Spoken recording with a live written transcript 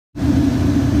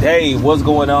Hey, what's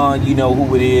going on? You know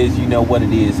who it is. You know what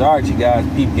it is. All right, you guys,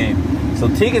 peep game. So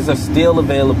tickets are still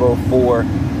available for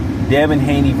Devin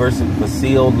Haney versus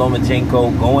Vasil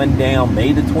Lomachenko going down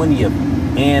May the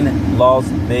 20th in Las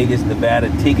Vegas, Nevada.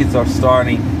 Tickets are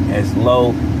starting as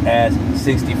low as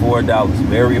 $64.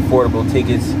 Very affordable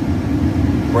tickets.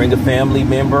 Bring a family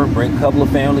member, bring a couple of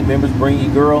family members, bring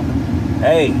your girl.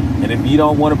 Hey, and if you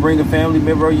don't want to bring a family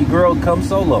member or your girl, come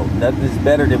solo. Nothing's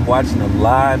better than watching a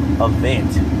live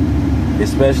event,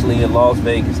 especially in Las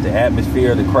Vegas. The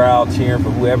atmosphere, the crowd cheering for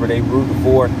whoever they rooting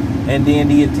for, and then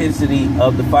the intensity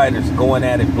of the fighters going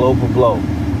at it blow for blow.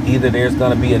 Either there's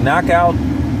going to be a knockout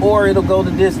or it'll go the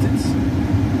distance.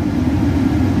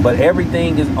 But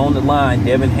everything is on the line.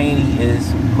 Devin Haney is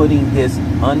putting his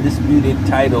undisputed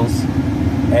titles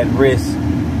at risk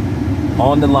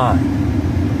on the line.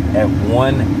 At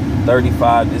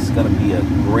 135, this is going to be a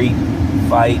great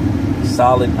fight,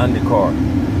 solid undercard.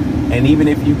 And even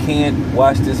if you can't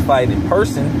watch this fight in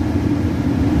person,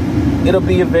 it'll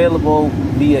be available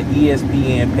via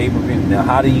ESPN pay-per-view. Now,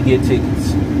 how do you get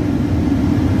tickets?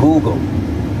 Google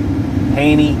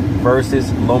Haney versus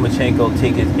Lomachenko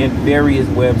tickets, and various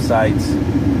websites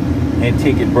and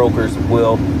ticket brokers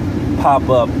will pop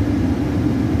up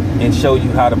and show you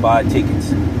how to buy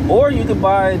tickets. Or you can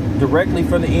buy directly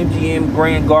from the MGM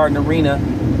Grand Garden Arena.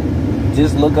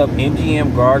 Just look up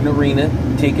MGM Garden Arena,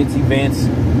 tickets, events,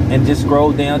 and just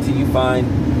scroll down till you find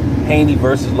Haney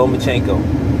versus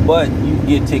Lomachenko. But you can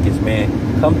get tickets,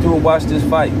 man. Come through and watch this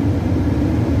fight.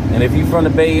 And if you're from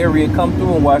the Bay Area, come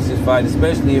through and watch this fight,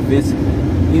 especially if it's,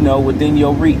 you know, within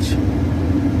your reach.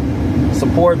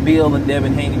 Support Bill and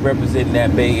Devin Haney representing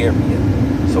that Bay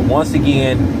Area. So once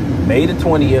again, May the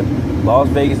 20th, Las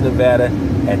Vegas, Nevada,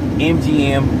 at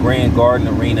MGM Grand Garden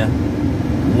Arena.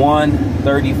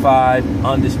 135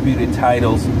 undisputed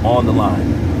titles on the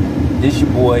line. This your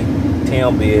boy,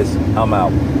 Town Biz. I'm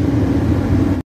out.